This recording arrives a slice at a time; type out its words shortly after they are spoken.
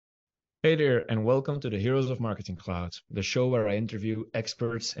Hey there, and welcome to the Heroes of Marketing Cloud, the show where I interview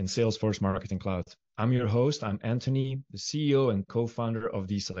experts in Salesforce Marketing Cloud. I'm your host, I'm Anthony, the CEO and co-founder of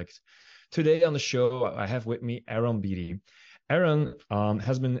DSelect. Today on the show, I have with me Aaron Beatty. Aaron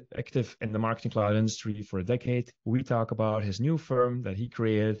has been active in the Marketing Cloud industry for a decade. We talk about his new firm that he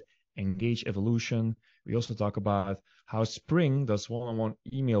created, Engage Evolution. We also talk about how Spring does one-on-one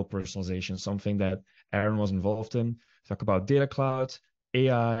email personalization, something that Aaron was involved in. We talk about Data Cloud,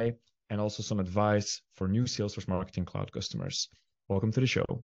 AI, and also some advice for new Salesforce Marketing Cloud customers. Welcome to the show.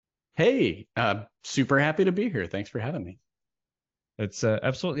 Hey, super happy to be here. Thanks for having me. It's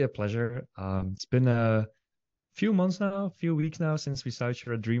absolutely a pleasure. It's been a few months now, a few weeks now since we saw each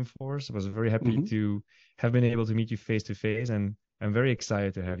other at Dreamforce. I was very happy hmm to have been able to meet you face to face, and I'm very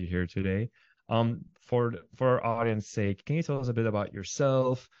excited to have you here today. For our audience sake, can you tell us a bit about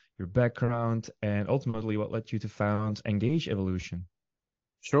yourself, your background, and ultimately what led you to found Engage Evolution?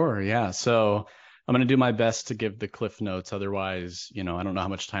 Sure, yeah. So I'm going to do my best to give the cliff notes. Otherwise, I don't know how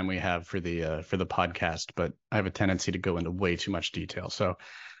much time we have for the podcast, but I have a tendency to go into way too much detail. So,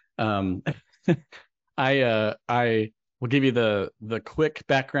 um, I will give you the quick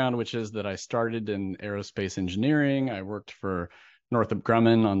background, which is that I started in aerospace engineering. I worked for Northrop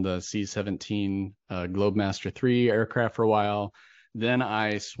Grumman on the C-17 Globemaster III aircraft for a while. Then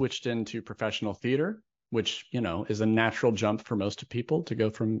I switched into professional theater, which, is a natural jump for most people to go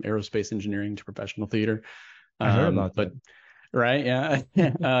from aerospace engineering to professional theater. I heard about But that. right,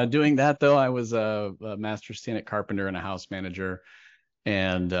 yeah. Doing that though, I was a master scenic carpenter and a house manager.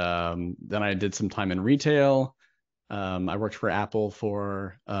 And then I did some time in retail. I worked for Apple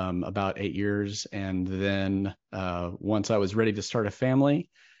for about 8 years. And then once I was ready to start a family,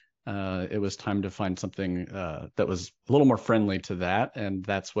 it was time to find something that was a little more friendly to that. And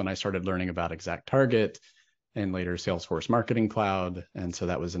that's when I started learning about Exact Target and later Salesforce Marketing Cloud. And so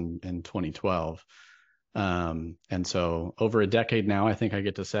that was in 2012. And so over a decade now, I think I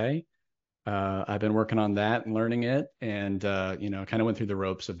get to say, I've been working on that and learning it, and kind of went through the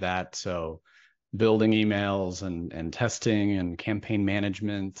ropes of that. So building emails and testing and campaign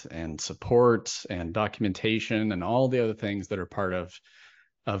management and support and documentation and all the other things that are part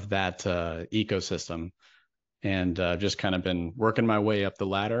of that ecosystem. And just kind of been working my way up the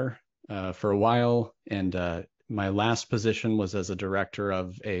ladder for a while. And my last position was as a director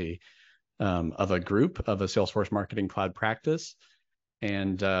of a group of a Salesforce Marketing Cloud practice.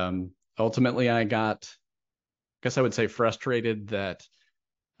 And ultimately, I guess I would say frustrated that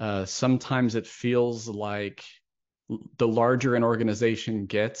sometimes it feels like the larger an organization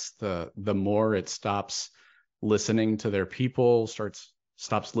gets, the more it stops listening to their people,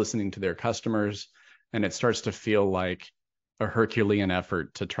 stops listening to their customers, and it starts to feel like a Herculean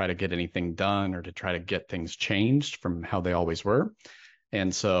effort to try to get anything done or to try to get things changed from how they always were.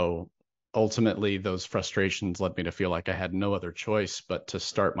 And so ultimately, those frustrations led me to feel like I had no other choice but to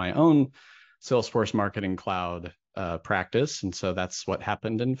start my own Salesforce Marketing Cloud practice. And so that's what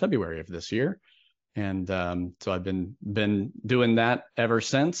happened in February of this year. And so I've been doing that ever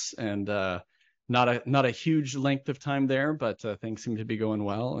since. And not a huge length of time there, but things seem to be going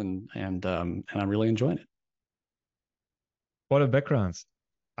well, and I'm really enjoying What a background.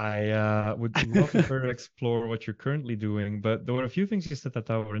 I would love to it. further explore what you're currently doing, but there were a few things you said that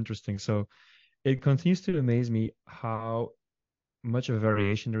I thought were interesting. So it continues to amaze me how much of a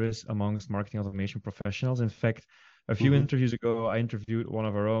variation there is amongst marketing automation professionals. In fact, a few hmm interviews ago, I interviewed one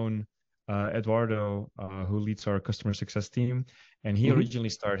of our own, Eduardo, who leads our customer success team, and he hmm originally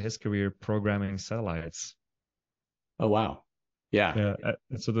started his career programming satellites. Oh wow, yeah. Yeah,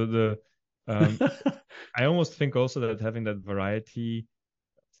 so um, I almost think also that having that variety,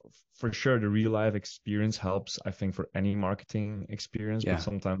 for sure, the real life experience helps, I think, for any marketing experience, but Yeah.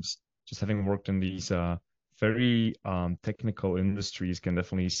 sometimes just having worked in these very technical industries can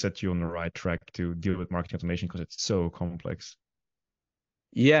definitely set you on the right track to deal with marketing automation because it's so complex.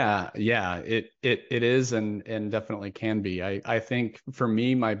 Yeah, it is and definitely can be. I think for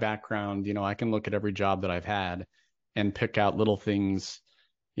me, my background, I can look at every job that I've had and pick out little things,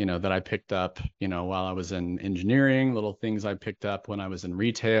 that I picked up, while I was in engineering, little things I picked up when I was in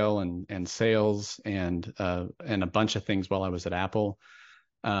retail and sales and a bunch of things while I was at Apple.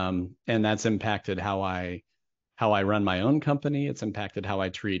 And that's impacted how I run my own company. It's impacted how I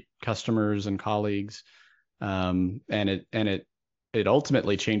treat customers and colleagues. And it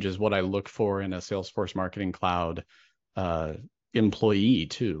ultimately changes what I look for in a Salesforce Marketing Cloud uh, employee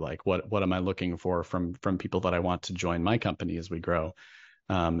too. Like what am I looking for from people that I want to join my company as we grow?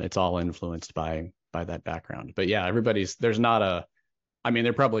 It's all influenced by that background. But yeah, there's not a I mean,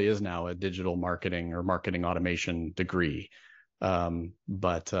 there probably is now a digital marketing or marketing automation degree.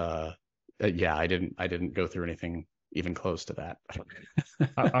 But yeah, I didn't go through anything even close to that.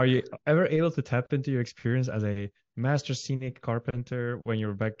 Are you ever able to tap into your experience as a master scenic carpenter when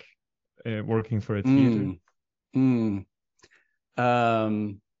you're back working for a theater? Mm, mm.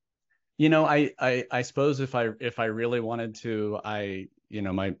 Um, I suppose if I really wanted to,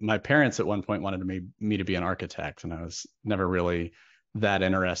 my parents at one point wanted me to be an architect, and I was never really that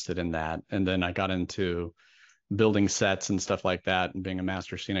interested in that. And then I got into building sets and stuff like that, and being a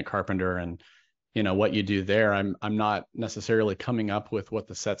master scenic carpenter. And what you do there, I'm not necessarily coming up with what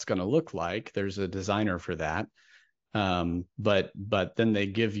the set's going to look like. There's a designer for that. But then they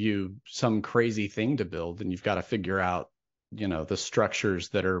give you some crazy thing to build, and you've got to figure out, the structures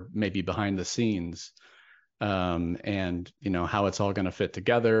that are maybe behind the scenes, and how it's all going to fit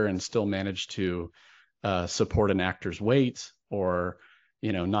together and still manage to support an actor's weight, or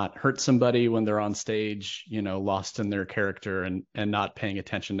not hurt somebody when they're on stage, lost in their character, and not paying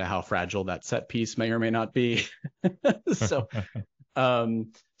attention to how fragile that set piece may or may not be. So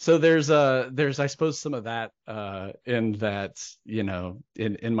so there's I suppose some of that in that,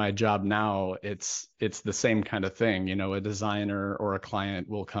 in my job now, it's the same kind of thing. A designer or a client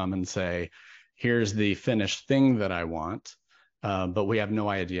will come and say, here's the finished thing that I want, but we have no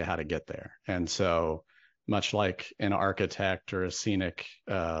idea how to get there. And so much like an architect or a scenic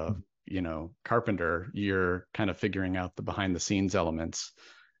carpenter, you're kind of figuring out the behind the scenes elements,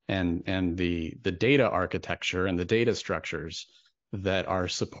 and the data architecture and the data structures that are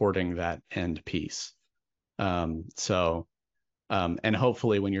supporting that end piece. And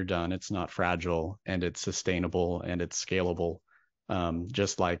hopefully when you're done, it's not fragile, and it's sustainable, and it's scalable,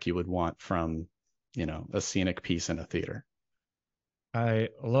 just like you would want from, a scenic piece in a theater. I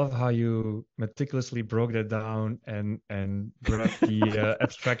love how you meticulously broke that down and brought the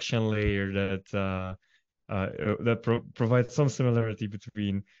abstraction layer that provides some similarity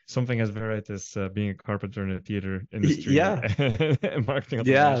between something as varied as being a carpenter in the theater industry Yeah. and marketing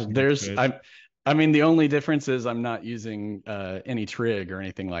Yeah, automation. I mean, the only difference is I'm not using any trig or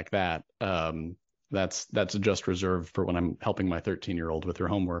anything like that. That's just reserved for when I'm helping my 13-year-old with her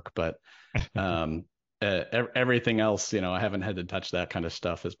homework. But everything else, I haven't had to touch that kind of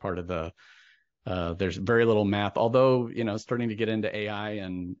stuff as part of the. There's very little math, although starting to get into AI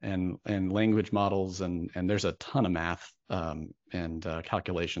and language models, and there's a ton of math and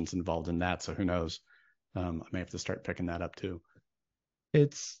calculations involved in that. So who knows? I may have to start picking that up too.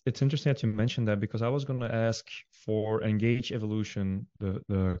 It's interesting that you mentioned that, because I was going to ask for Engage Evolution,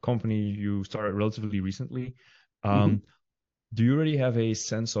 the company you started relatively recently. Mm-hmm. Do you already have a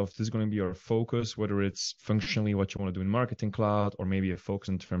sense of this is going to be your focus, whether it's functionally what you want to do in Marketing Cloud, or maybe a focus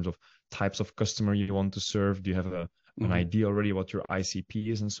in terms of types of customer you want to serve? Do you have an Mm-hmm. idea already what your ICP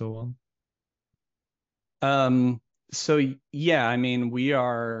is and so on? So yeah, I mean, we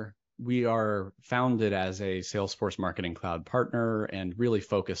are founded as a Salesforce Marketing Cloud partner, and really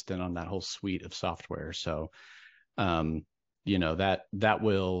focused in on that whole suite of software. So that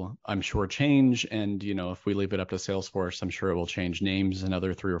will, I'm sure, change. And if we leave it up to Salesforce, I'm sure it will change names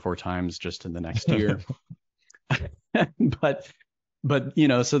another 3 or 4 times just in the next year. but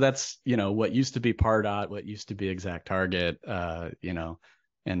so that's what used to be Pardot, what used to be ExactTarget,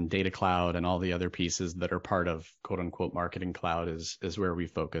 and Data Cloud, and all the other pieces that are part of quote unquote Marketing Cloud is where we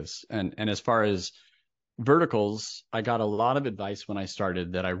focus. And as far as verticals, I got a lot of advice when I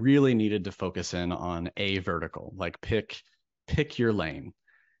started that I really needed to focus in on a vertical, like pick your lane.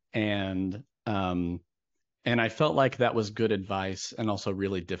 And I felt like that was good advice, and also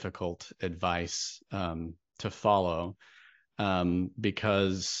really difficult advice to follow,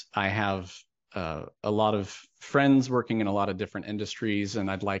 because I have a lot of friends working in a lot of different industries,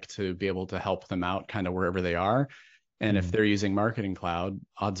 and I'd like to be able to help them out kind of wherever they are. And if they're using Marketing Cloud,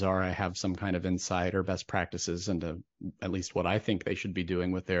 odds are I have some kind of insight or best practices into at least what I think they should be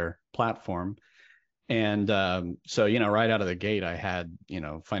doing with their platform. And so, right out of the gate, I had,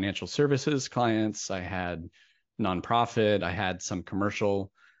 financial services clients, I had nonprofit, I had some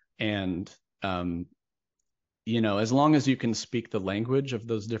commercial. And as long as you can speak the language of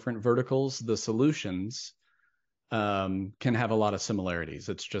those different verticals, the solutions can have a lot of similarities.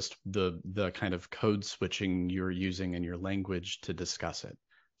 It's just the kind of code switching you're using in your language to discuss it.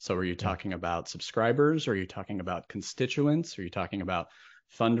 So are you talking about subscribers? Are you talking about constituents? Are you talking about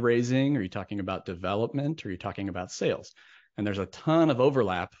fundraising? Are you talking about development? Are you talking about sales? And there's a ton of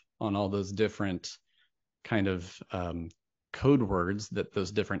overlap on all those different kind of code words that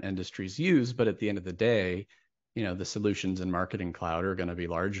those different industries use. But at the end of the day, the solutions in Marketing Cloud are going to be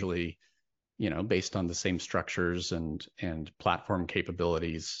largely, based on the same structures and platform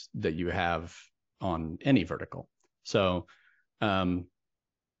capabilities that you have on any vertical. So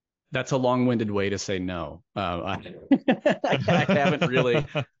That's a long-winded way to say no. I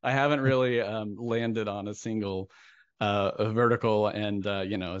haven't really landed on a single a vertical, and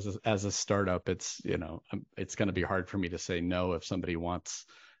as a startup, it's going to be hard for me to say no if somebody wants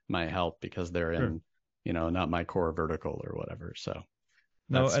my help because they're Sure. in, not my core vertical or whatever. So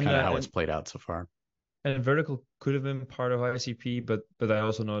No, that's and kind of how it's played out so far. and vertical could have been part of ICP, but I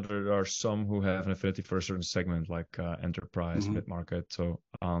also know there are some who have an affinity for a certain segment, like enterprise, Mhm. mid-market. So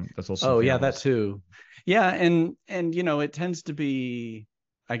that's also Oh something I yeah, want that to. too. Yeah, and it tends to be,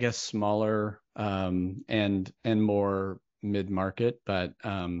 I guess, smaller and more mid-market, but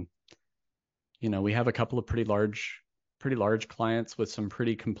we have a couple of pretty large clients with some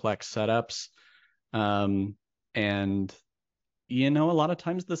pretty complex setups. Um, and a lot of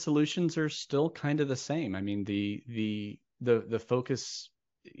times the solutions are still kind of the same. I mean, the focus,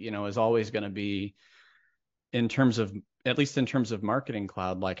 is always going to be in terms of, at least in terms of Marketing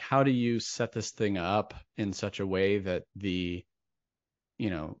Cloud, like how do you set this thing up in such a way that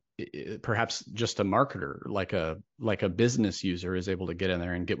perhaps just a marketer, like a business user, is able to get in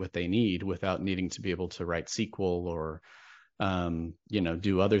there and get what they need without needing to be able to write SQL or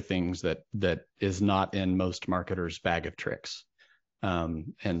do other things that is not in most marketers' bag of tricks.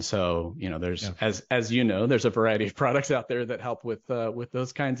 And so, there's, Yeah. there's a variety of products out there that help with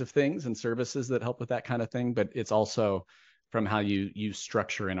those kinds of things, and services that help with that kind of thing. But it's also from how you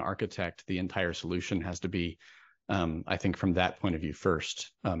structure and architect the entire solution has to be, I think, from that point of view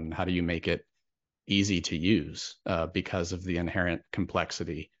first. How do you make it easy to use because of the inherent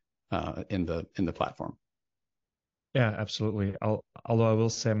complexity in the platform? Yeah, absolutely. Although I will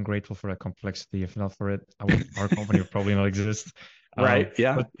say I'm grateful for that complexity. If not for it, our company would probably not exist. Right.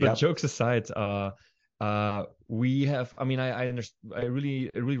 Yeah. But Yeah. jokes aside, we have. I mean, I understand. It really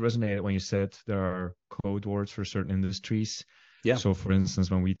resonated when you said there are code words for certain industries. Yeah. So, for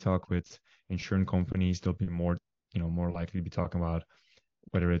instance, when we talk with insurance companies, they'll be more likely to be talking about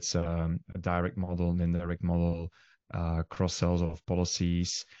whether it's a direct model, an indirect model, cross sells of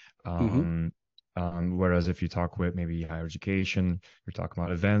policies. Mm-hmm. Whereas if you talk with maybe higher education, you're talking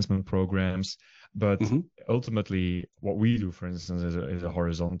about advancement programs. But Mm-hmm. ultimately, what we do, for instance, is a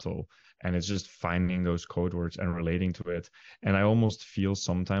horizontal, and it's just finding those code words and relating to it. And I almost feel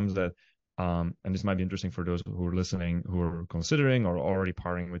sometimes that, and this might be interesting for those who are listening, who are considering or already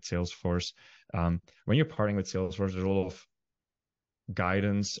partnering with Salesforce. When you're partnering with Salesforce, there's a lot of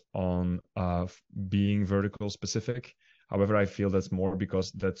guidance on being vertical specific. However, I feel that's more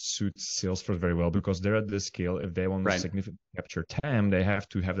because that suits Salesforce very well because they're at this scale. If they want to Right. significantly capture TAM, they have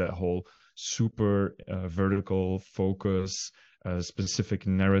to have that whole super vertical focus, specific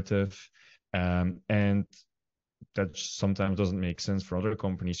narrative. And that sometimes doesn't make sense for other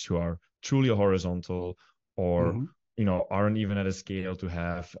companies who are truly horizontal or Mm-hmm. aren't even at a scale to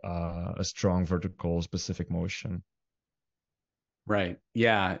have a strong vertical specific motion. Right.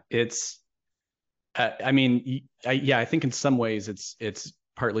 Yeah. I mean, I think in some ways it's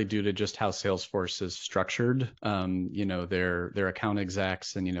partly due to just how Salesforce is structured. Their account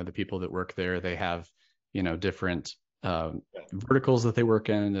execs and the people that work there, they have different verticals that they work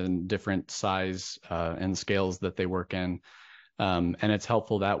in and different size and scales that they work in, and it's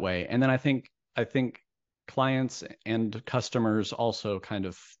helpful that way. And then I think clients and customers also kind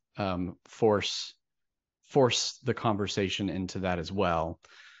of force the conversation into that as well,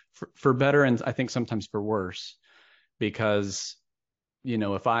 for better and I think sometimes for worse, because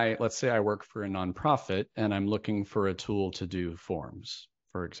if let's say I work for a nonprofit and I'm looking for a tool to do forms,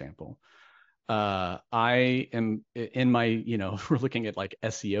 for example, I am in my, we're looking at like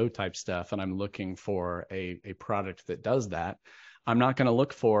SEO type stuff and I'm looking for a product that does that. I'm not going to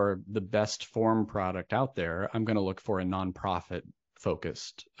look for the best form product out there. I'm going to look for a nonprofit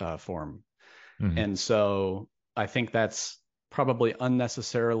focused form. Mhm. And so I think that's probably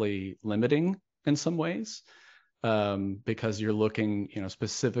unnecessarily limiting in some ways, because you're looking,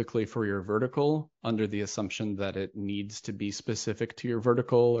 specifically for your vertical under the assumption that it needs to be specific to your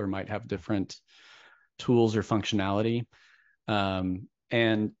vertical or might have different tools or functionality.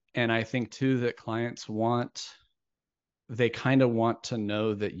 And I think too that clients they kind of want to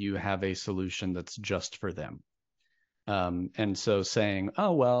know that you have a solution that's just for them. And so saying,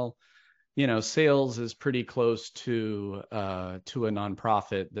 oh, well, sales is pretty close to a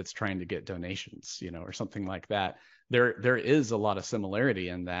nonprofit that's trying to get donations, or something like that. There is a lot of similarity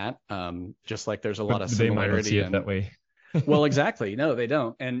in that, just like there's a lot But of they might not see similarity it that in. way. Well, exactly. No, they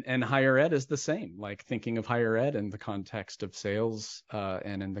don't. And higher ed is the same. Like thinking of higher ed in the context of sales,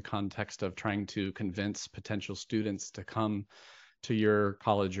 and in the context of trying to convince potential students to come to your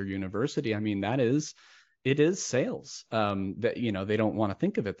college or university. I mean, that is it is sales. That, they don't want to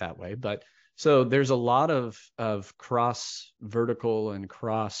think of it that way, but so there's a lot of cross vertical and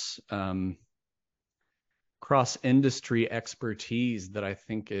cross industry expertise that I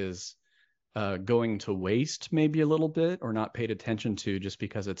think is going to waste maybe a little bit, or not paid attention to, just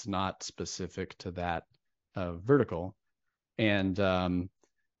because it's not specific to that vertical. And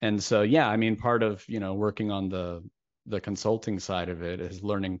so, yeah, I mean, part of, working on the consulting side of it is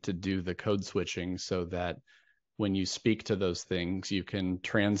learning to do the code switching, so that when you speak to those things, you can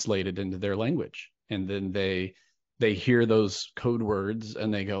translate it into their language, and then they hear those code words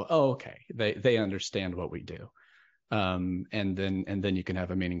and they go, oh, okay, they understand what we do. And then you can have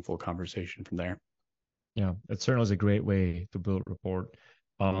a meaningful conversation from there. Yeah, it certainly is a great way to build rapport.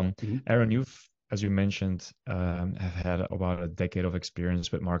 Aaron, you've, as you mentioned, have had about a decade of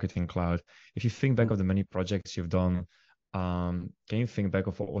experience with Marketing Cloud. If you think back of the many projects you've done, can you think back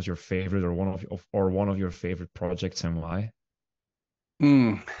of what was your favorite, or one of your favorite projects, and why?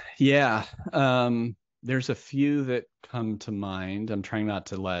 Yeah. There's a few that come to mind. I'm trying not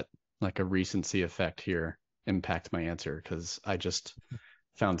to let like a recency effect here impact my answer, because I just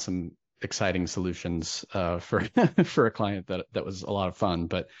found some exciting solutions for for a client that was a lot of fun.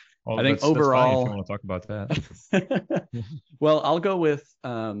 But I think that's fine if you overall, want to talk about that. well, I'll go with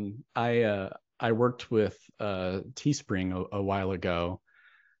I worked with Teespring a while ago,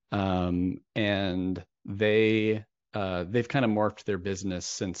 and they've kind of morphed their business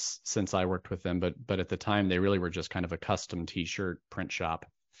since I worked with them, but at the time they really were just kind of a custom t-shirt print shop.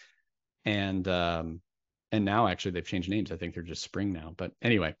 And now actually they've changed names. I think they're just Spring now. But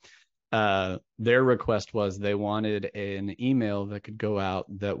anyway, their request was they wanted an email that could go out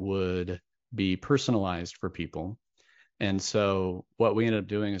that would be personalized for people. And so what we ended up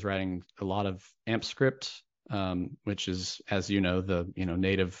doing is writing a lot of AMP script, which is, as you know,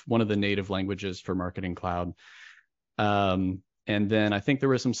 one of the native languages for Marketing Cloud. And then I think there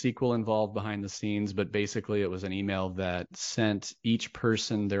was some SQL involved behind the scenes, but basically it was an email that sent each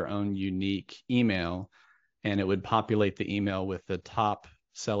person their own unique email, and it would populate the email with the top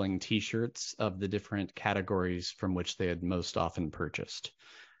selling t-shirts of the different categories from which they had most often purchased.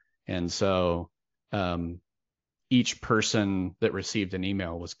 And so each person that received an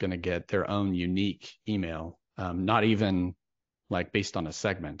email was going to get their own unique email, not even like based on a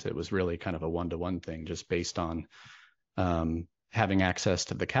segment. It was really kind of a one-to-one thing, just based on having access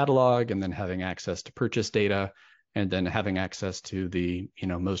to the catalog, and then having access to purchase data, and then having access to the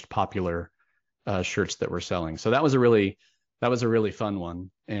most popular shirts that we're selling. So that was a really fun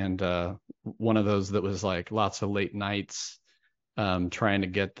one, and one of those that was like lots of late nights trying to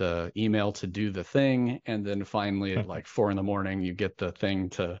get the email to do the thing, and then finally at like 4 a.m. you get the thing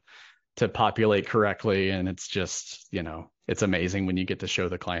to populate correctly, and it's just it's amazing when you get to show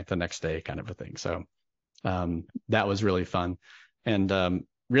the client the next day, kind of a thing. So that was really fun. And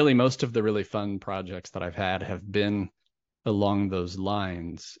really most of the really fun projects that I've had have been along those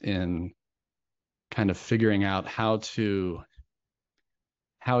lines, in kind of figuring out how to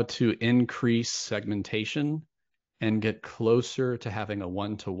increase segmentation and get closer to having a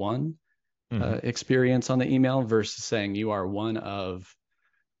one-to-one experience on the email, versus saying you are one of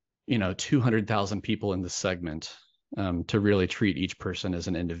 200,000 people in the segment, to really treat each person as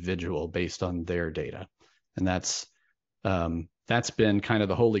an individual based on their data. And that's been kind of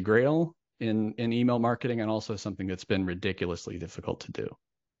the holy grail in email marketing, and also something that's been ridiculously difficult to do.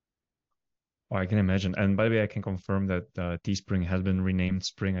 Oh, I can imagine. And by the way, I can confirm that Teespring has been renamed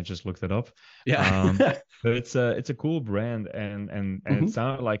Spring. I just looked it up. Yeah. But it's a cool brand, and it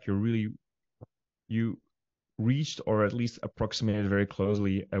sounded like you reached, or at least approximated very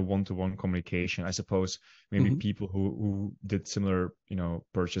closely, a one-to-one communication. I suppose maybe people who did similar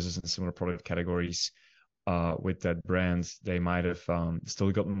purchases in similar product categories with that brand, they might have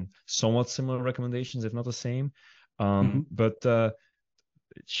still gotten somewhat similar recommendations, if not the same. But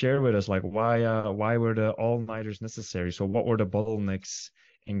share with us, like, why were the all-nighters necessary? So what were the bottlenecks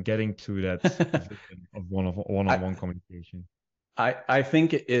in getting to that vision of one-on-one communication? I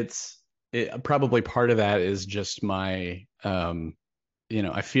think probably part of that is just my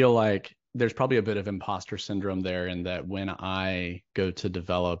I feel like there's probably a bit of imposter syndrome there, in that when I go to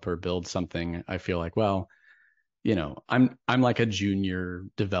develop or build something, I feel like, well, I'm like a junior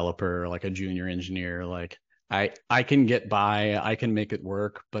developer, like a junior engineer. Like I can get by, I can make it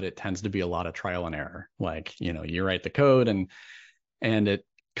work, but it tends to be a lot of trial and error. Like, you write the code and it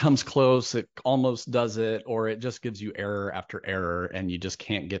comes close, it almost does it, or it just gives you error after error, and you just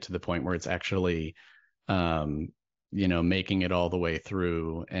can't get to the point where it's actually making it all the way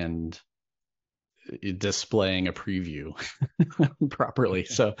through and displaying a preview properly.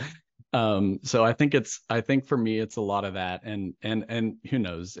 So So I think for me, it's a lot of that. And who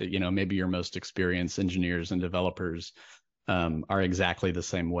knows, maybe your most experienced engineers and developers are exactly the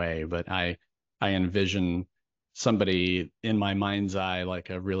same way. But I envision somebody in my mind's eye, like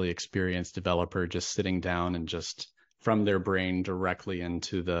a really experienced developer, just sitting down and just from their brain directly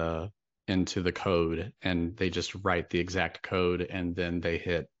into the code, and they just write the exact code, and then they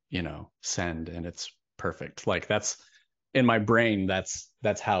hit, send, and it's perfect. Like that's in my brain. That's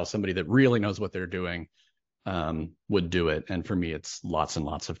how somebody that really knows what they're doing would do it. And for me, it's lots and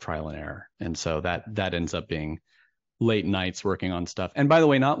lots of trial and error. And so that ends up being late nights working on stuff. And by the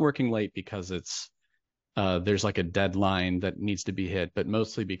way, not working late because it's there's like a deadline that needs to be hit, but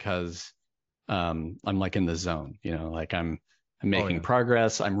mostly because I'm like in the zone, like I'm Oh making yeah.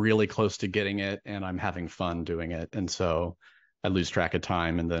 progress. I'm really close to getting it, and I'm having fun doing it. And so I lose track of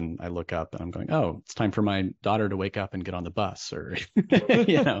time, and then I look up and I'm going, oh, it's time for my daughter to wake up and get on the bus, or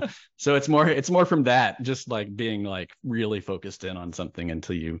So it's more from that, just like being like really focused in on something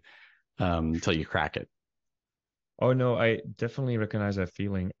until you crack it. Oh no, I definitely recognize that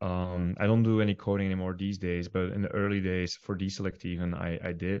feeling. I don't do any coding anymore these days, but in the early days for Deselect even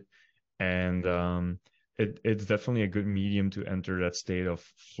I did. And it's definitely a good medium to enter that state of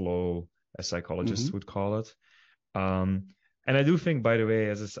flow, as psychologists Mm-hmm. would call it. Um, and I do think, by the way,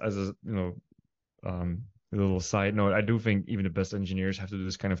 as a a little side note, I do think even the best engineers have to do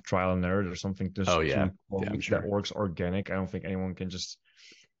this kind of trial and error or something Oh just yeah, to yeah, I'm code that sure. works organic. I don't think anyone can just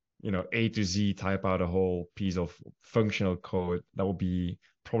A to Z type out a whole piece of functional code. That would be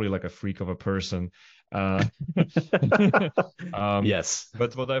probably like a freak of a person. Uh, um, Yes.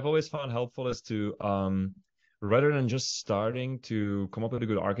 but what I've always found helpful is to, rather than just starting to come up with a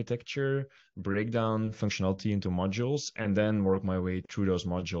good architecture, break down functionality into modules, and then work my way through those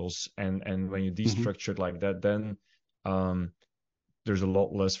modules. And when you Mm-hmm. destructure it like that, then um, there's a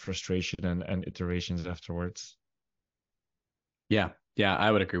lot less frustration and iterations afterwards. Yeah, yeah,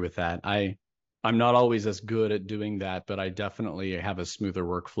 I would agree with that. I'm not always as good at doing that, but I definitely have a smoother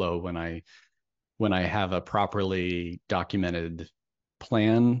workflow when I have a properly documented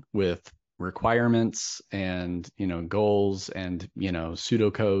plan with requirements and goals and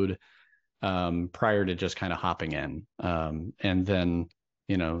pseudocode prior to just kind of hopping in, and then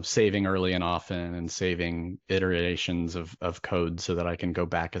saving early and often, and saving iterations of code so that I can go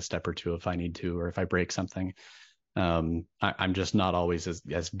back a step or two if I need to, or if I break something. I'm just not always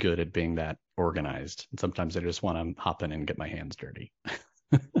as good at being that organized. And sometimes I just want to hop in and get my hands dirty.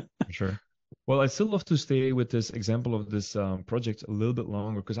 Sure. Well, I'd still love to stay with this example of this project a little bit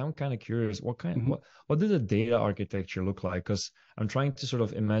longer because I'm kind of curious Mm-hmm. what did the data architecture look like? Because I'm trying to sort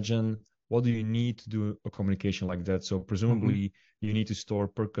of imagine what do you need to do a communication like that. So Mm-hmm. presumably you need to store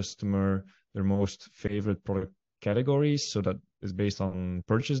per customer their most favorite product categories. So that is based on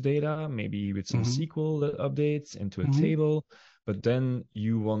purchase data, maybe with some Mm-hmm. SQL that updates into a Mm-hmm. table. But then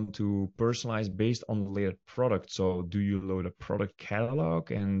you want to personalize based on the layered product. So do you load a product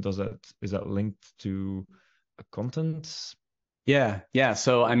catalog and is that linked to a content? Yeah, yeah.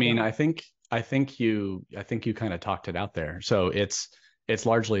 So I mean, Yeah. I think you kind of talked it out there. So it's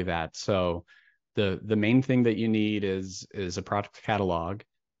largely that. So the main thing that you need is a product catalog.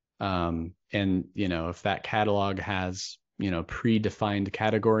 And if that catalog has predefined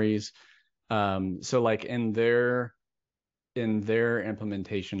categories. So like in their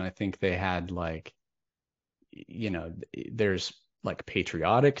implementation, I think they had like, there's like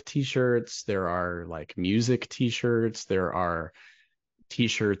patriotic t-shirts, there are like music t-shirts, there are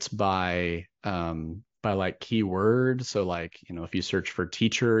t-shirts by like keyword. So like, if you search for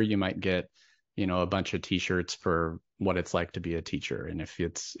teacher, you might get, a bunch of t-shirts for what it's like to be a teacher. And if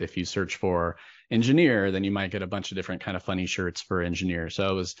you search for engineer, then you might get a bunch of different kind of funny shirts for engineer. So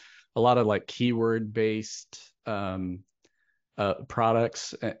it was a lot of like keyword based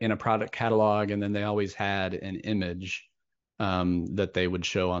products in a product catalog, and then they always had an image that they would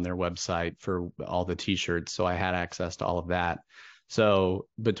show on their website for all the t-shirts. So I had access to all of that. So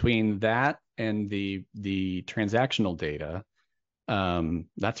between that and the transactional data,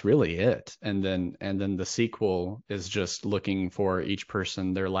 that's really it. And then the sequel is just looking for each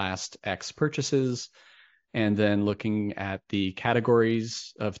person their last X purchases, and then looking at the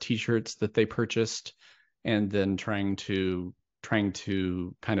categories of t-shirts that they purchased, and then trying to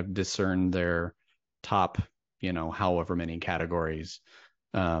kind of discern their top, however many categories,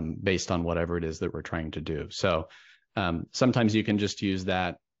 based on whatever it is that we're trying to do. So sometimes you can just use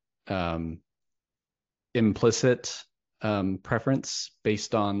that um, implicit preference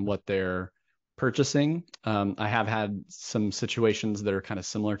based on what they're purchasing. I have had some situations that are kind of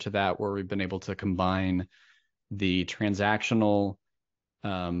similar to that, where we've been able to combine the transactional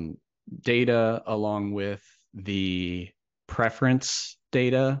um, data along with the preference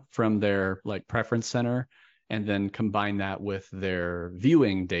data from their like preference center, and then combine that with their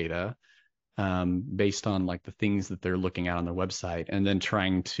viewing data based on like the things that they're looking at on their website, and then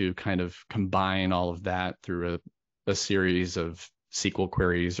trying to kind of combine all of that through a series of SQL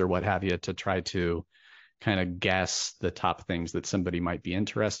queries or what have you to try to kind of guess the top things that somebody might be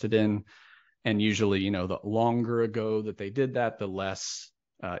interested in. And usually, you know, the longer ago that they did that, the less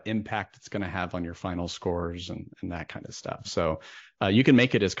impact it's going to have on your final scores and that kind of stuff. So you can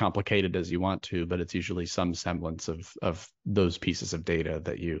make it as complicated as you want to, but it's usually some semblance of those pieces of data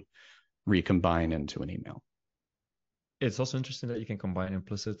that you recombine into an email. It's also interesting that you can combine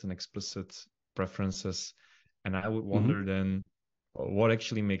implicit and explicit preferences. And I would wonder then what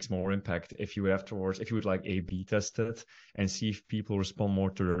actually makes more impact if you would like A/B test it and see if people respond more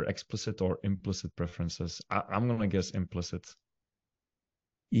to their explicit or implicit preferences. I'm going to guess implicit.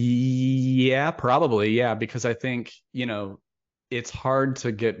 Yeah, probably. Yeah, because I think, you know, it's hard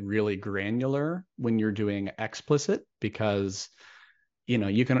to get really granular when you're doing explicit because, you know,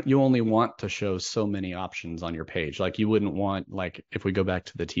 you only want to show so many options on your page. Like you wouldn't want, like if we go back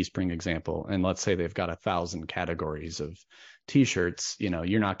to the Teespring example, and let's say they've got 1,000 categories of t-shirts, you know,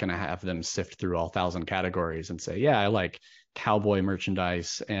 you're not going to have them sift through all 1,000 categories and say, yeah, I like cowboy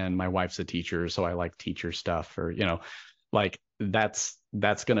merchandise and my wife's a teacher, so I like teacher stuff, or, you know, like that's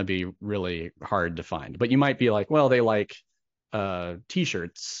going to be really hard to find. But you might be like, well, they like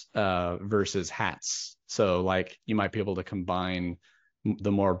t-shirts versus hats. So like you might be able to combine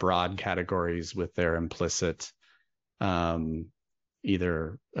the more broad categories with their implicit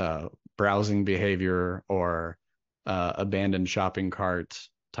either browsing behavior or abandoned shopping cart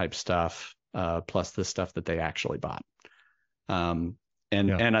type stuff, plus the stuff that they actually bought. And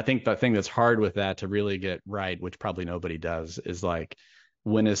I think the thing that's hard with that to really get right, which probably nobody does, is like,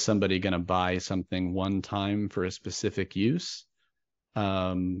 when is somebody going to buy something one time for a specific use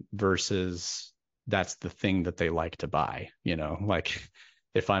versus that's the thing that they like to buy, you know, like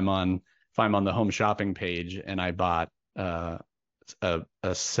if I'm on the home shopping page and I bought a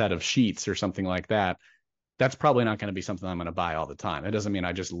set of sheets or something like that, that's probably not going to be something I'm going to buy all the time. It doesn't mean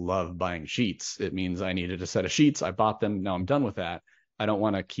I just love buying sheets. It means I needed a set of sheets. I bought them. Now I'm done with that. I don't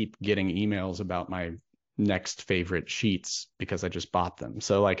want to keep getting emails about my next favorite sheets because I just bought them.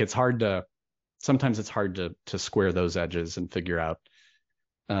 So like sometimes it's hard to square those edges and figure out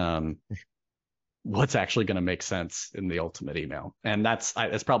what's actually going to make sense in the ultimate email. And that's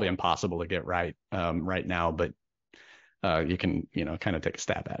probably impossible to get right right now, but you can, you know, kind of take a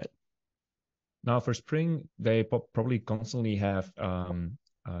stab at it. Now for spring, they probably constantly have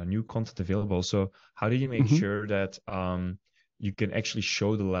new content available. So how do you make sure that you can actually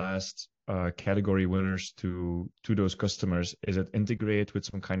show the last category winners to those customers? Is it integrated with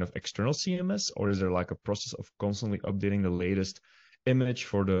some kind of external CMS, or is there like a process of constantly updating the latest image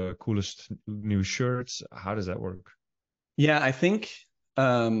for the coolest new shirts? How does that work? Yeah, I think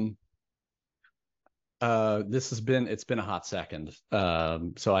it's been a hot second.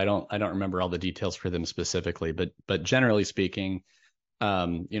 So I don't remember all the details for them specifically, but generally speaking,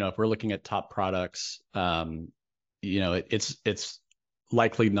 you know, if we're looking at top products, you know, it's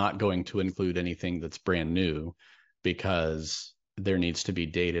likely not going to include anything that's brand new because there needs to be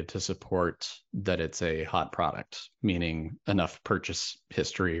data to support that it's a hot product, meaning enough purchase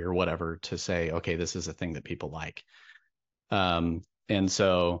history or whatever to say, okay, this is a thing that people like. And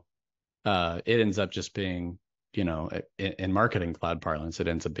so it ends up just being, you know, in marketing cloud parlance, it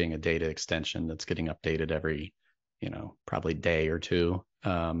ends up being a data extension that's getting updated every, you know, probably day or two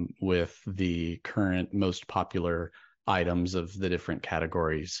with the current most popular items of the different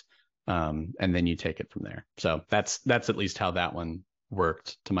categories. And then you take it from there. So that's at least how that one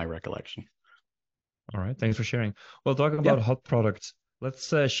worked to my recollection. All right. Thanks for sharing. Well, talking about hot products,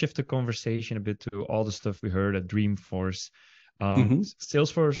 let's shift the conversation a bit to all the stuff we heard at Dreamforce.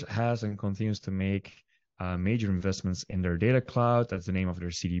 Salesforce has and continues to make major investments in their data cloud. That's the name of their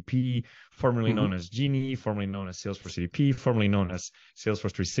CDP, formerly known as Genie, formerly known as Salesforce CDP, formerly known as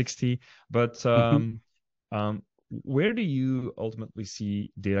Salesforce 360. But where do you ultimately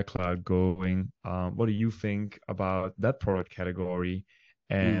see data cloud going? What do you think about that product category?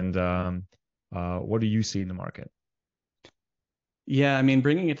 And what do you see in the market? Yeah, I mean,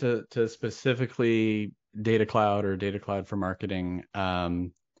 bringing it to specifically data cloud or data cloud for marketing,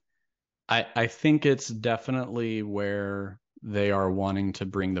 I think it's definitely where they are wanting to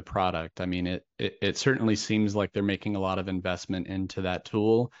bring the product. I mean, it certainly seems like they're making a lot of investment into that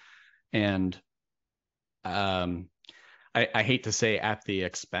tool. And I hate to say at the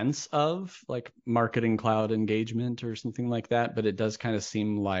expense of like marketing cloud engagement or something like that, but it does kind of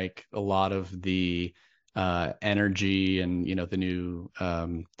seem like a lot of the energy and the new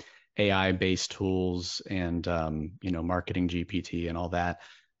AI based tools and marketing GPT and all that.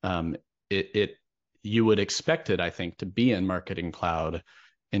 It you would expect it, I think, to be in marketing cloud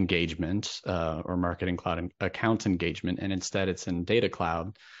engagement or marketing cloud account engagement, and instead it's in data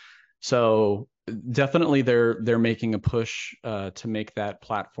cloud. So definitely they're making a push to make that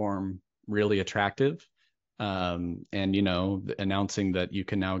platform really attractive, and announcing that you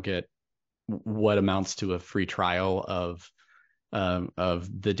can now get what amounts to a free trial of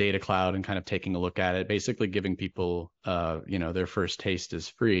the data cloud and kind of taking a look at it, basically giving people their first taste is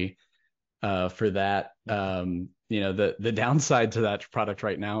free for that. The downside to that product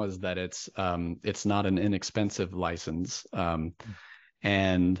right now is that it's not an inexpensive license,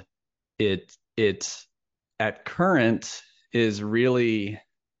 and it at current is really,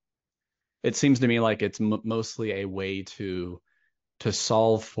 it seems to me like it's mostly a way to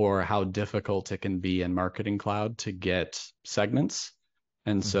solve for how difficult it can be in marketing cloud to get segments.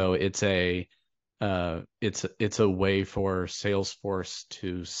 And so it's a way for Salesforce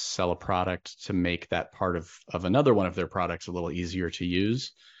to sell a product to make that part of another one of their products a little easier to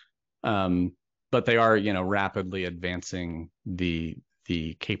use. But they are, rapidly advancing the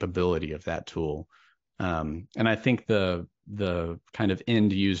capability of that tool. And I think the kind of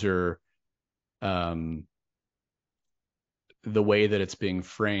end user, the way that it's being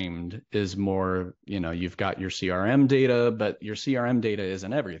framed is more, you've got your CRM data, but your CRM data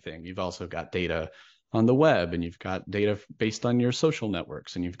isn't everything. You've also got data on the web, and you've got data based on your social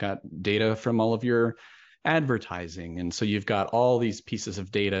networks, and you've got data from all of your advertising. And so you've got all these pieces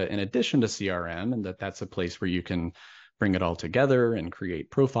of data in addition to CRM, and that's a place where you can bring it all together and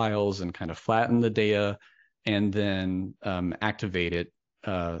create profiles and kind of flatten the data, and then activate it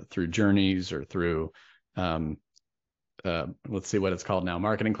through journeys or through let's see what it's called now,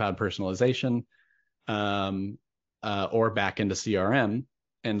 Marketing Cloud Personalization, or back into CRM.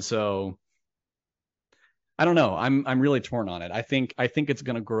 And so I don't know. I'm really torn on it. I think it's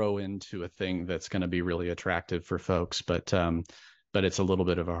going to grow into a thing that's going to be really attractive for folks, but it's a little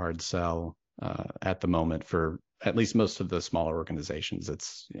bit of a hard sell at the moment for at least most of the smaller organizations.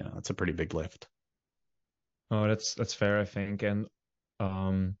 It's a pretty big lift. Oh, that's fair, I think. And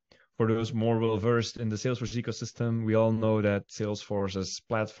for those more well-versed in the Salesforce ecosystem, we all know that Salesforce's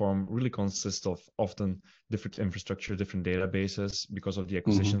platform really consists of often different infrastructure, different databases because of the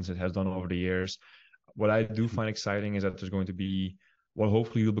acquisitions it has done over the years. What I do find exciting is that there's going to be, well,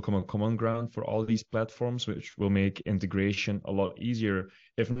 hopefully will become a common ground for all these platforms, which will make integration a lot easier,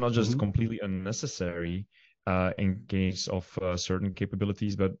 if not just completely unnecessary in case of certain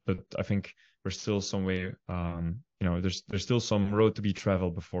capabilities. But I think we're still some way, there's still some road to be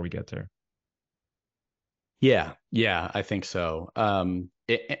traveled before we get there. Yeah, I think so.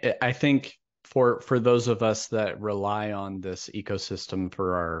 I think for those of us that rely on this ecosystem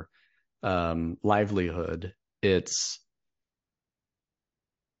for our livelihood, it's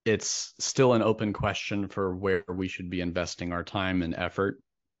still an open question for where we should be investing our time and effort,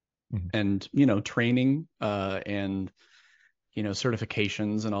 and training and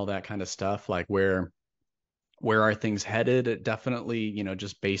certifications and all that kind of stuff. Like where are things headed? It definitely,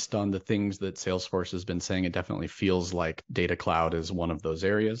 just based on the things that Salesforce has been saying, it definitely feels like data cloud is one of those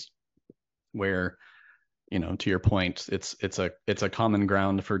areas where, to your point, it's a common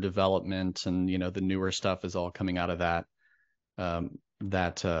ground for development, and the newer stuff is all coming out of that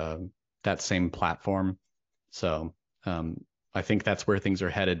same platform. So I think that's where things are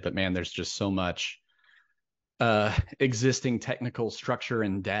headed. But man, there's just so much existing technical structure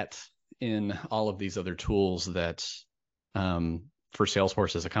and debt in all of these other tools that for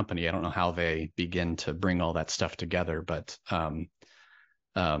Salesforce as a company, I don't know how they begin to bring all that stuff together, but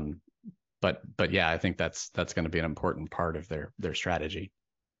yeah, I think that's going to be an important part of their strategy.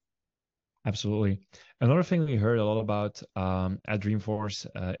 Absolutely. Another thing we heard a lot about at Dreamforce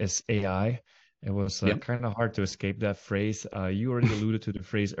is AI. It was kind of hard to escape that phrase. You already alluded to the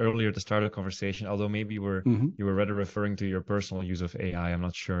phrase earlier at the start of the conversation, although maybe you were rather referring to your personal use of AI. I'm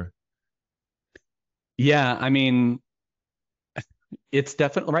not sure. Yeah, I mean, it's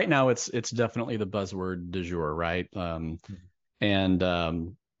definitely right now. It's definitely the buzzword du jour, right? And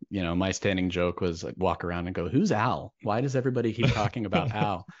my standing joke was like, walk around and go, "Who's Al? Why does everybody keep talking about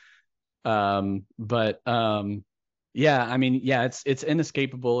Al?" Yeah, I mean, yeah, it's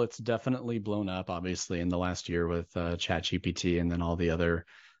inescapable. It's definitely blown up, obviously, in the last year with ChatGPT, and then all the other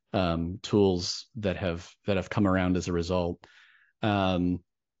tools that have come around as a result.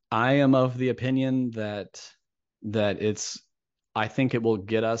 I am of the opinion that that I think it will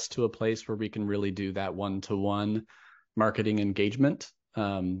get us to a place where we can really do that one-to-one marketing engagement.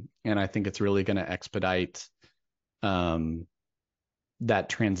 And I think it's really going to expedite that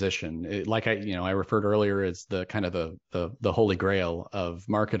transition. Like I referred earlier, as the kind of the holy grail of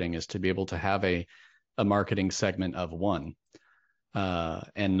marketing is to be able to have a marketing segment of one,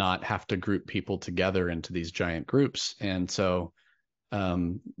 and not have to group people together into these giant groups. And so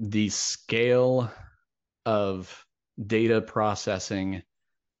the scale of data processing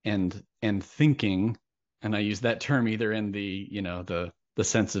and thinking, and I use that term either in the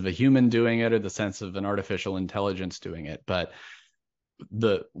sense of a human doing it or the sense of an artificial intelligence doing it, but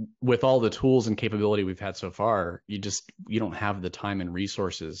with all the tools and capability we've had so far, you don't have the time and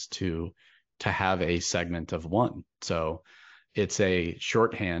resources to have a segment of one. So it's a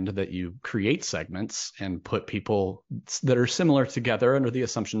shorthand that you create segments and put people that are similar together under the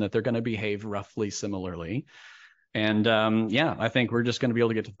assumption that they're going to behave roughly similarly. And I think we're just going to be able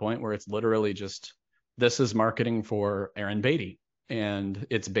to get to the point where it's literally just, this is marketing for Aaron Beatty, and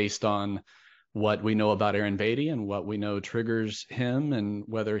it's based on what we know about Aaron Beatty and what we know triggers him, and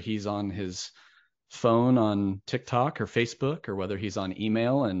whether he's on his phone on TikTok or Facebook, or whether he's on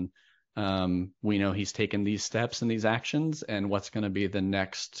email, and we know he's taken these steps and these actions, and what's going to be the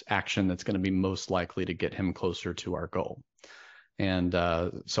next action that's going to be most likely to get him closer to our goal. And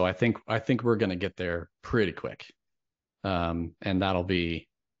so I think we're going to get there pretty quick, and that'll be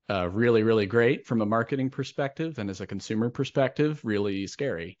really, really great from a marketing perspective, and as a consumer perspective, really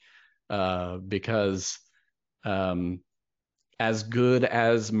scary. Because as good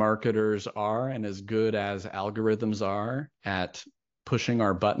as marketers are and as good as algorithms are at pushing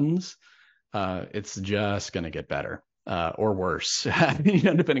our buttons, it's just going to get better or worse,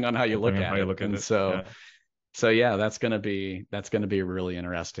 depending on how you look at it. And so that's going to be really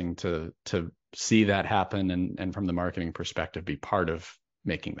interesting to see that happen, and from the marketing perspective, be part of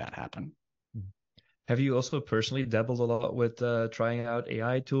making that happen. Have you also personally dabbled a lot with trying out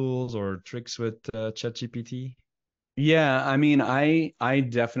AI tools or tricks with ChatGPT? Yeah, I mean, I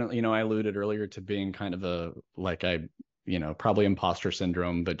definitely, I alluded earlier to being kind of probably imposter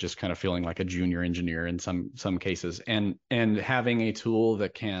syndrome, but just kind of feeling like a junior engineer in some cases, and having a tool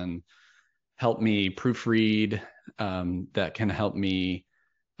that can help me proofread, that can help me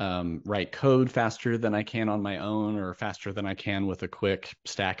write code faster than I can on my own, or faster than I can with a quick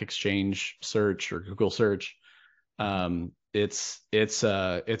Stack Exchange search or Google search.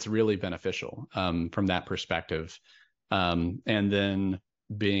 It's really beneficial from that perspective. And then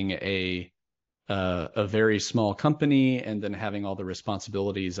being a very small company, and then having all the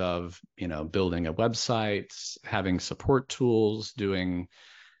responsibilities of building a website, having support tools, doing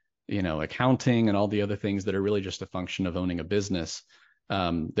accounting, and all the other things that are really just a function of owning a business.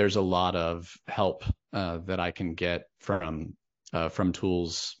 There's a lot of help that I can get from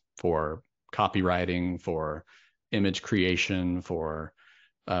tools for copywriting, for image creation, for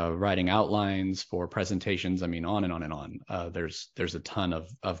writing outlines, for presentations. I mean, on and on and on. There's a ton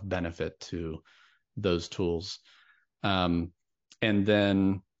of benefit to those tools. And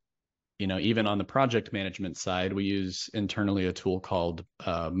then, even on the project management side, we use internally a tool called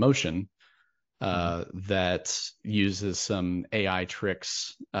Motion, that uses some AI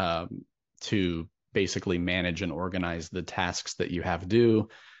tricks to basically manage and organize the tasks that you have due,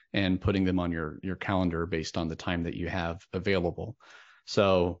 and putting them on your calendar based on the time that you have available.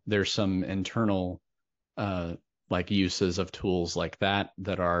 So there's some internal uses of tools like that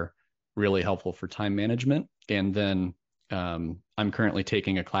are really helpful for time management. And then I'm currently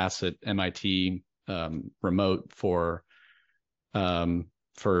taking a class at MIT remote for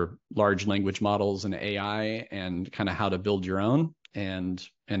large language models and AI, and kind of how to build your own. And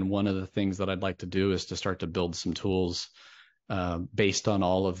one of the things that I'd like to do is to start to build some tools based on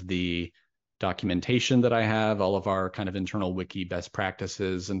all of the documentation that I have, all of our kind of internal wiki best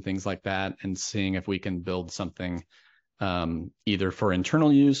practices and things like that, and seeing if we can build something either for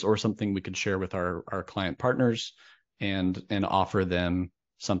internal use or something we could share with our client partners, and offer them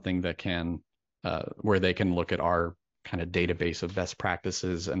something that can where they can look at our kind of database of best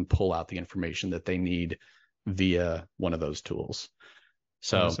practices and pull out the information that they need via one of those tools.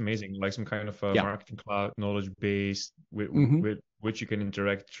 So that's amazing. Like some kind of marketing cloud knowledge base with which you can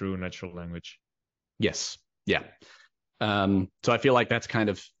interact through natural language. Yes. Yeah. So I feel like that's kind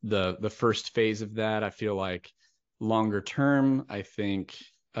of the first phase of that. I feel like longer term, I think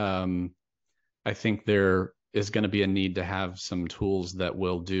there is going to be a need to have some tools that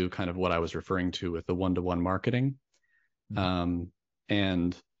will do kind of what I was referring to with the one-to-one marketing. And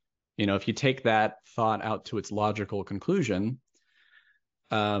if you take that thought out to its logical conclusion,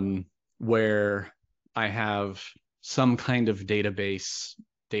 where I have some kind of database,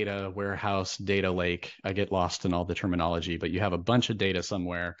 data warehouse, data lake. I get lost in all the terminology, but you have a bunch of data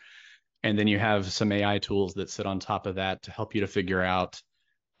somewhere. And then you have some AI tools that sit on top of that to help you to figure out,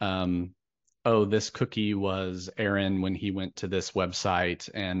 oh, this cookie was Aaron when he went to this website,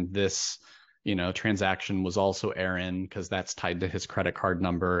 and this, transaction was also Aaron because that's tied to his credit card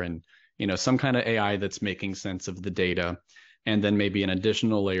number, and some kind of AI that's making sense of the data, and then maybe an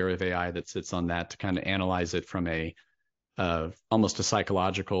additional layer of AI that sits on that to kind of analyze it from a almost a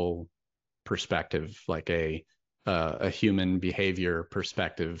psychological perspective, like a human behavior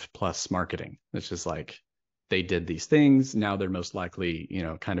perspective plus marketing. It's just like they did these things. Now they're most likely,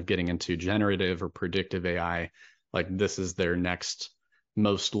 kind of getting into generative or predictive AI. Like this is their next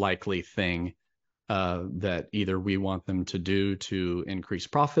most likely thing that either we want them to do to increase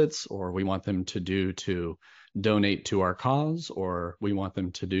profits, or we want them to do to donate to our cause, or we want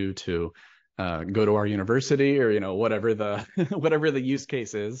them to do to go to our university, or whatever the whatever the use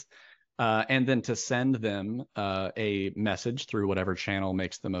case is. And then to send them a message through whatever channel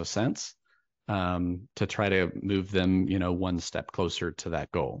makes the most sense, to try to move them, one step closer to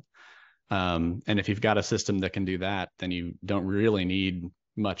that goal. And if you've got a system that can do that, then you don't really need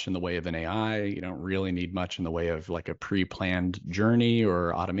much in the way of an AI. You don't really need much in the way of like a pre-planned journey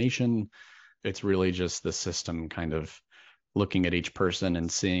or automation. It's really just the system kind of looking at each person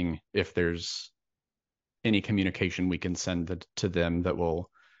and seeing if there's any communication we can send to them that will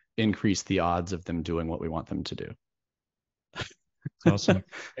increase the odds of them doing what we want them to do. Awesome.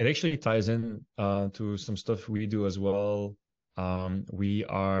 It actually ties in to some stuff we do as well. We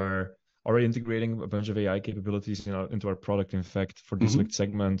are already integrating a bunch of AI capabilities, into our product. In fact, for this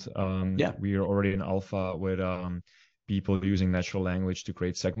segment, we are already in alpha with people using natural language to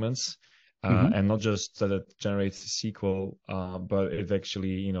create segments. And not just that it generates SQL, but it's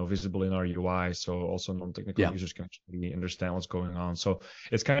actually, visible in our UI. So also non-technical users can actually understand what's going on. So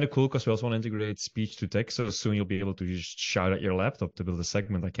it's kind of cool because we also want to integrate speech to text. So soon you'll be able to just shout at your laptop to build a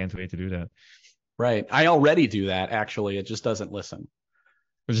segment. I can't wait to do that. Right. I already do that. Actually, it just doesn't listen.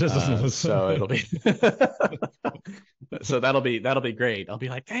 It just doesn't listen. So it'll be, so that'll be great. I'll be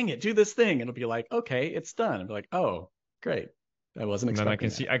like, dang it, do this thing. And it'll be like, okay, it's done. I'll be like, oh, great. I wasn't expecting.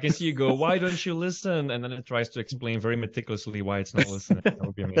 And then I can see you go, why don't you listen? And then it tries to explain very meticulously why it's not listening. That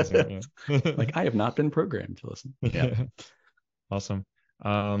would be amazing. Yeah. Like, I have not been programmed to listen. Yeah. Awesome.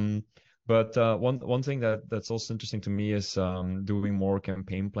 But one thing that's also interesting to me is doing more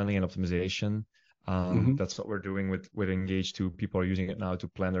campaign planning and optimization. That's what we're doing with Engage 2. People are using it now to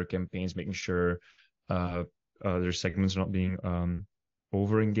plan their campaigns, making sure their segments are not being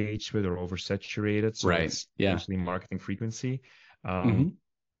over engaged with or oversaturated. So it's actually marketing frequency.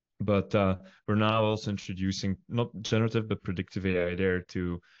 But we're now also introducing not generative but predictive AI there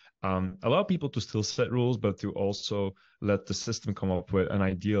to allow people to still set rules, but to also let the system come up with an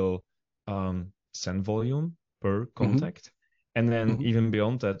ideal send volume per contact. And then even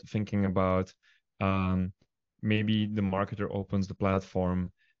beyond that, thinking about maybe the marketer opens the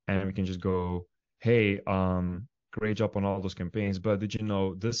platform and we can just go, hey, great job on all those campaigns, but did you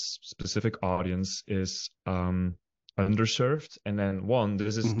know this specific audience is underserved? And then one,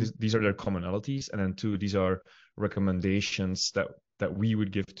 these are their commonalities, and then two, these are recommendations that we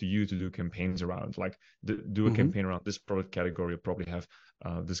would give to you to do campaigns around. Like do a campaign around this product category, you'll probably have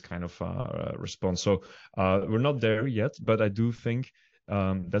this kind of response. So we're not there yet, but I do think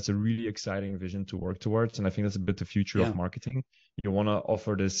that's a really exciting vision to work towards, and I think that's a bit the future of marketing. You want to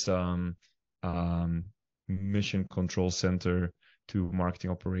offer this mission control center to marketing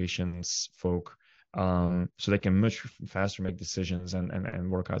operations folk, so they can much faster make decisions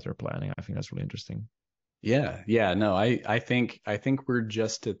and work out their planning. I think that's really interesting. No, I think we're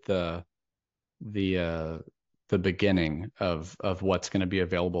just at the beginning of what's going to be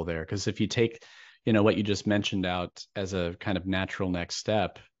available there. Because if you take what you just mentioned out as a kind of natural next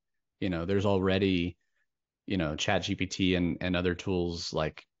step, there's already ChatGPT and other tools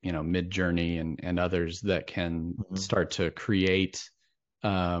like Midjourney and others that can start to create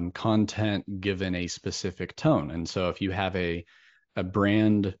content given a specific tone. And so if you have a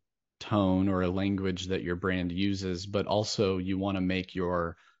brand tone or a language that your brand uses, but also you want to make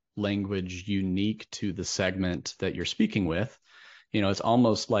your language unique to the segment that you're speaking with, it's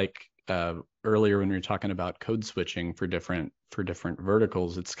almost like earlier when we were talking about code switching for different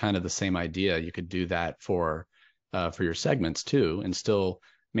verticals, it's kind of the same idea. You could do that for your segments too, and still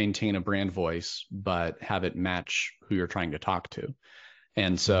maintain a brand voice, but have it match who you're trying to talk to.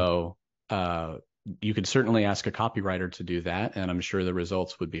 And so you could certainly ask a copywriter to do that, and I'm sure the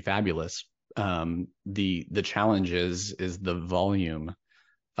results would be fabulous. The challenge is the volume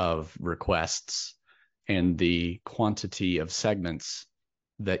of requests and the quantity of segments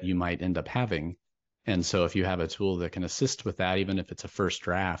that you might end up having. And so if you have a tool that can assist with that, even if it's a first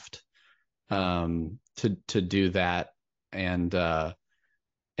draft, to do that and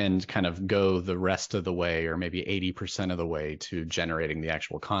kind of go the rest of the way, or maybe 80% of the way, to generating the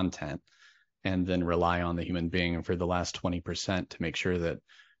actual content, and then rely on the human being for the last 20% to make sure that,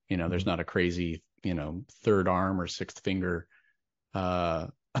 there's not a crazy, third arm or sixth finger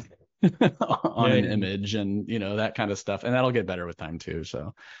on an image, and that kind of stuff. And that'll get better with time too.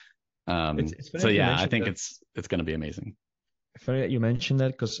 So it's funny so that you yeah, I mentioned think that. it's going to be amazing. Funny that you mentioned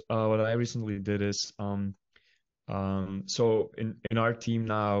that, because what I recently did is so in our team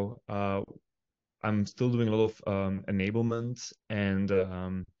now, I'm still doing a lot of enablement, and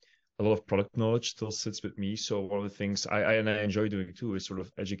a lot of product knowledge still sits with me. So one of the things I enjoy doing too is sort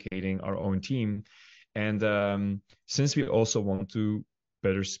of educating our own team. And since we also want to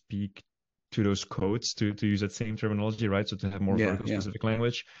better speak to those codes, to use that same terminology, right? So to have more vertical specific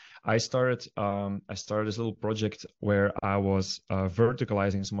language, I started this little project where I was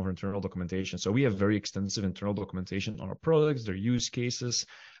verticalizing some of our internal documentation. So we have very extensive internal documentation on our products, their use cases,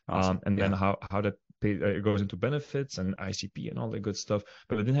 Awesome. and then how that it goes into benefits and ICP and all that good stuff.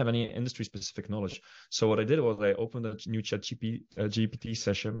 But I didn't have any industry specific knowledge. So what I did was I opened a new GPT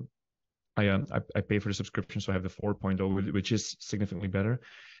session. I pay for the subscription, so I have the 4.0, which is significantly better.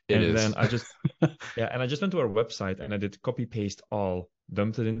 Then I just I just went to our website and I did copy paste all,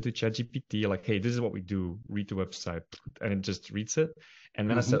 dumped it into ChatGPT, like, hey, this is what we do, read the website, and it just reads it. And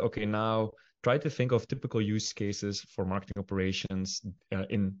then I said, okay, now try to think of typical use cases for marketing operations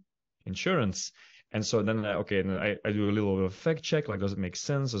in insurance. And so then I do a little bit of fact check, like, does it make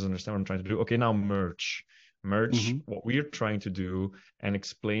sense? Does it understand what I'm trying to do? Okay, now merge what we're trying to do and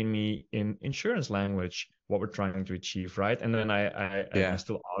explain me in insurance language what we're trying to achieve, right? And then I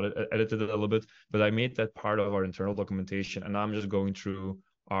still edited it a little bit, but I made that part of our internal documentation. And now I'm just going through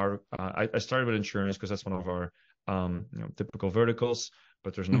our I started with insurance because that's one of our typical verticals,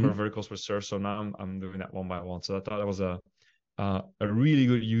 but there's a number of verticals we serve. So now I'm doing that one by one. So I thought that was a really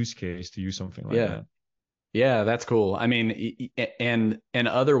good use case to use something like that. Yeah, that's cool. I mean, and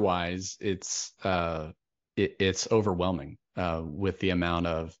otherwise, it's overwhelming with the amount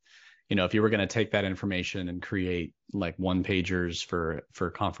of, if you were going to take that information and create like one pagers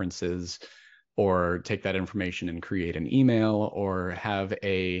for conferences, or take that information and create an email, or have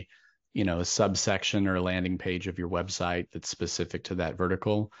a subsection or a landing page of your website that's specific to that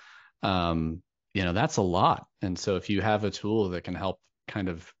vertical, that's a lot. And so if you have a tool that can help kind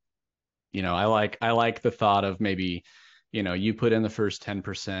of, I like the thought of maybe, you put in the first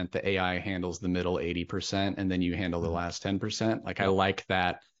 10%, the AI handles the middle 80%, and then you handle the last 10%. Like, I like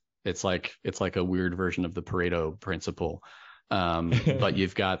that. It's like a weird version of the Pareto principle. But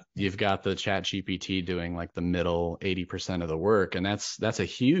you've got the Chat GPT doing like the middle 80% of the work, and that's a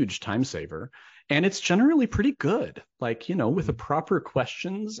huge time saver. And it's generally pretty good. Like, with the proper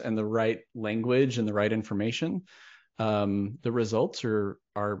questions and the right language and the right information, the results are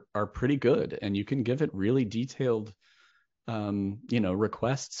pretty good, and you can give it really detailed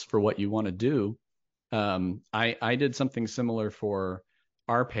requests for what you want to do. I did something similar for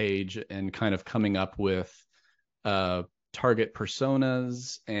our page, and kind of coming up with target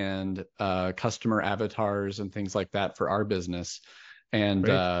personas and customer avatars and things like that for our business. And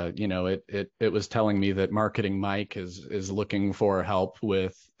it was telling me that Marketing Mike is looking for help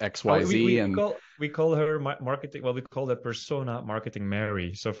with XYZ. We call her marketing. Well, we call that persona Marketing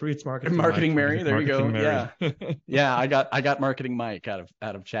Mary. So for it's Marketing Mary. There you go. Mary. Yeah. I got Marketing Mike out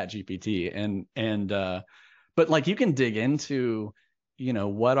of Chat GPT, and but like, you can dig into,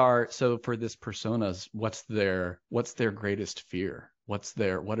 so for this personas, what's their greatest fear? What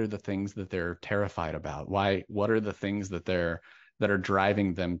are the things that they're terrified about? What are the things that are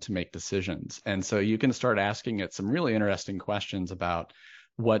driving them to make decisions? And so you can start asking it some really interesting questions about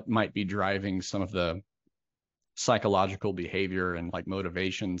what might be driving some of the psychological behavior and like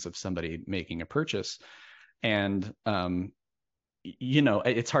motivations of somebody making a purchase. And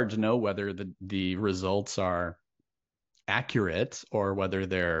it's hard to know whether the results are accurate, or whether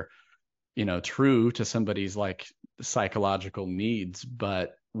they're true to somebody's like psychological needs.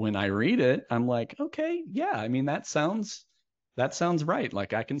 But when I read it, I'm like, okay, yeah, I mean, that sounds right.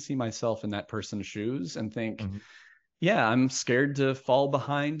 Like, I can see myself in that person's shoes and think, yeah, I'm scared to fall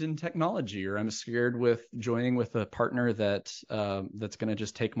behind in technology, or I'm scared with joining with a partner that's going to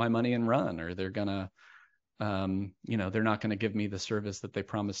just take my money and run, or they're going to they're not going to give me the service that they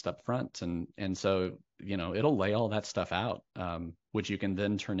promised up front. And so, it'll lay all that stuff out, which you can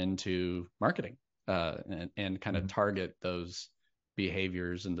then turn into marketing, and kind of target those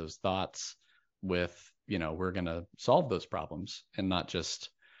behaviors and those thoughts with, we're going to solve those problems and not just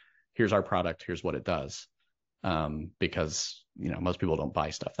here's our product, here's what it does. Because, most people don't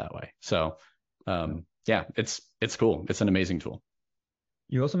buy stuff that way. So, yeah, it's cool. It's an amazing tool.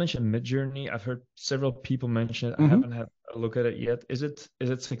 You also mentioned Midjourney. I've heard several people mention it. I Mm-hmm. haven't had a look at it yet. Is it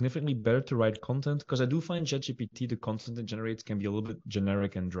significantly better to write content? Because I do find ChatGPT, the content it generates can be a little bit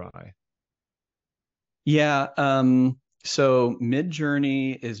generic and dry. Yeah. So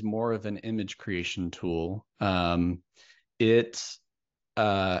Midjourney is more of an image creation tool. It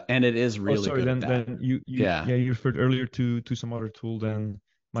and it is really sorry, good at that. then you Yeah. yeah, you referred earlier to some other tool. Then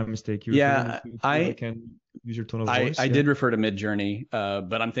my mistake. You referred only Yeah, to tools that can use your tone of voice. I Yeah. did refer to Midjourney,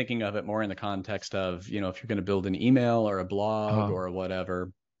 but I'm thinking of it more in the context of, if you're going to build an email or a blog or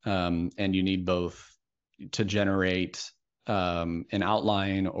whatever, and you need both to generate an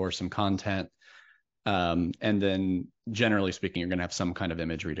outline or some content. And then generally speaking, you're going to have some kind of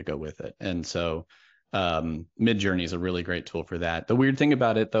imagery to go with it. And so Midjourney is a really great tool for that. The weird thing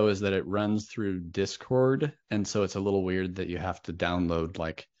about it, though, is that it runs through Discord. And so it's a little weird that you have to download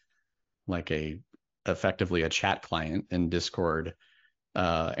like effectively a chat client in Discord,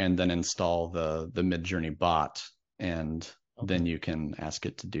 and then install the Midjourney bot, and then you can ask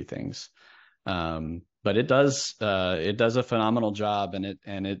it to do things. But it does a phenomenal job,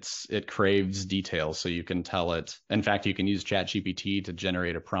 and it craves detail, so you can tell it. In fact, you can use ChatGPT to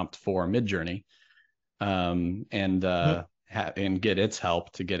generate a prompt for Midjourney, and get its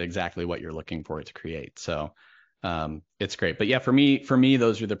help to get exactly what you're looking for it to create. So it's great. But yeah, for me,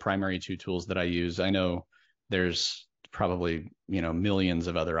 those are the primary two tools that I use. I know there's probably, millions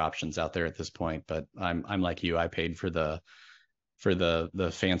of other options out there at this point, but I'm like you. I paid for the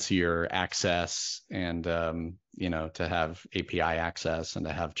fancier access and, to have API access and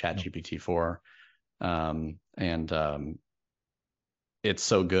to have ChatGPT 4. It's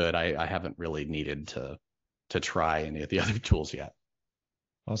so good. I haven't really needed to try any of the other tools yet.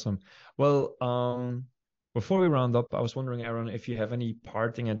 Awesome. Well, before we round up, I was wondering, Aaron, if you have any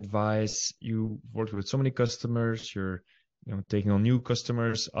parting advice. You worked with so many customers, you're taking on new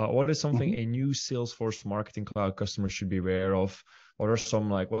customers. What is something a new Salesforce Marketing Cloud customer should be aware of? What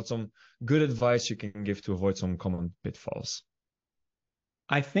are what's some good advice you can give to avoid some common pitfalls?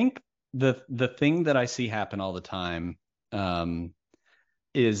 I think the thing that I see happen all the time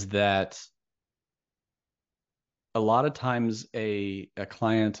is that a lot of times a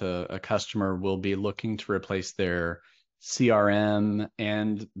client, a customer will be looking to replace their CRM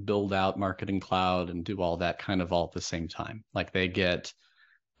and build out Marketing Cloud and do all that kind of all at the same time. Like they get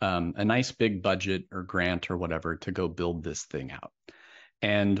a nice big budget or grant or whatever to go build this thing out.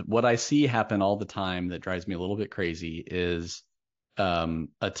 And what I see happen all the time that drives me a little bit crazy is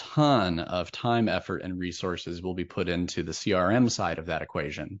a ton of time, effort, and resources will be put into the CRM side of that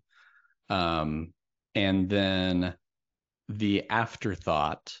equation. And then the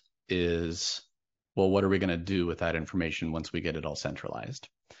afterthought is, well, what are we going to do with that information once we get it all centralized?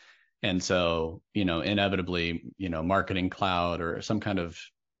 And so, inevitably, Marketing Cloud or some kind of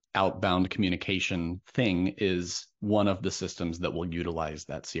outbound communication thing is one of the systems that will utilize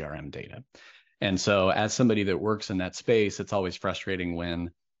that CRM data. And so as somebody that works in that space, it's always frustrating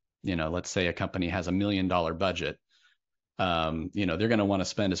when, let's say a company has $1 million budget. They're going to want to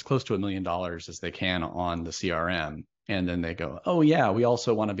spend as close to $1 million as they can on the CRM. And then they go, oh yeah, we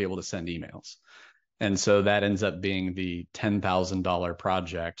also want to be able to send emails. And so that ends up being the $10,000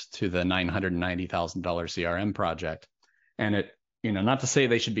 project to the $990,000 CRM project. And it, not to say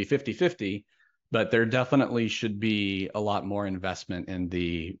they should be 50-50, but there definitely should be a lot more investment in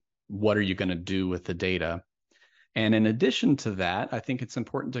the, what are you going to do with the data? And in addition to that, I think it's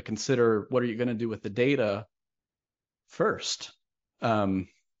important to consider, what are you going to do with the data first? And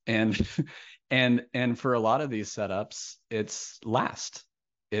for a lot of these setups, it's last.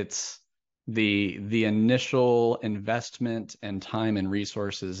 It's the initial investment and time and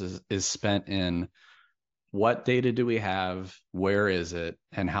resources is spent in what data do we have, where is it,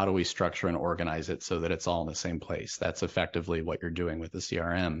 and how do we structure and organize it so that it's all in the same place. That's effectively what you're doing with the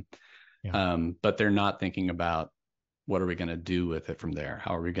CRM. Yeah. But they're not thinking about, what are we going to do with it from there?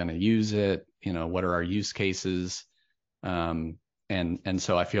 How are we going to use it? What are our use cases? And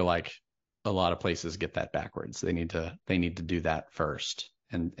so I feel like a lot of places get that backwards. They need to do that first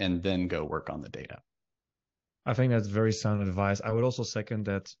and then go work on the data. I think that's very sound advice. I would also second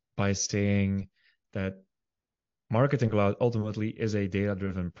that by saying that Marketing Cloud ultimately is a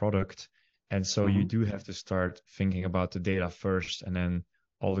data-driven product. And so you do have to start thinking about the data first, and then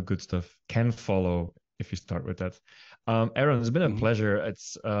all the good stuff can follow if you start with that. Aaron, it's been a pleasure.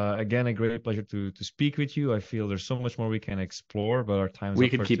 It's again a great pleasure to speak with you. I feel there's so much more we can explore, but our time's We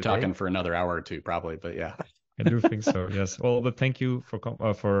up could for keep today. talking for another hour or two, probably, but yeah. I do think so. Yes. Well, but thank you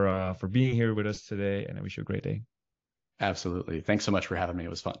for being here with us today, and I wish you a great day. Absolutely. Thanks so much for having me. It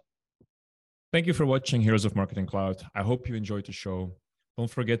was fun. Thank you for watching Heroes of Marketing Cloud. I hope you enjoyed the show.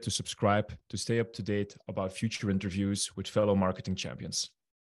 Don't forget to subscribe to stay up to date about future interviews with fellow marketing champions.